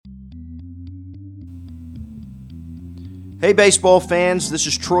Hey baseball fans, this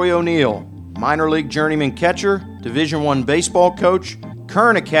is Troy O'Neill, minor league journeyman catcher, Division I baseball coach,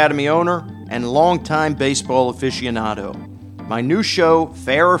 current academy owner, and longtime baseball aficionado. My new show,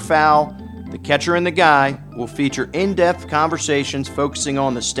 Fair or Foul, The Catcher and the Guy, will feature in-depth conversations focusing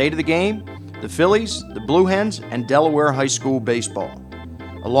on the state of the game, the Phillies, the Blue Hens, and Delaware high school baseball.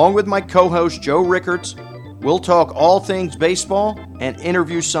 Along with my co-host Joe Rickards, we'll talk all things baseball and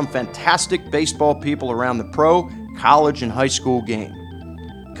interview some fantastic baseball people around the pro, college, and high school game.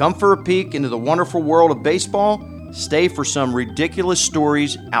 Come for a peek into the wonderful world of baseball, stay for some ridiculous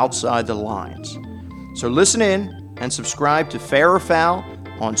stories outside the lines. So listen in and subscribe to Fair or Foul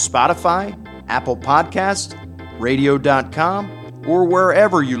on Spotify, Apple Podcasts, Radio.com, or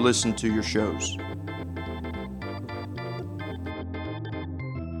wherever you listen to your shows.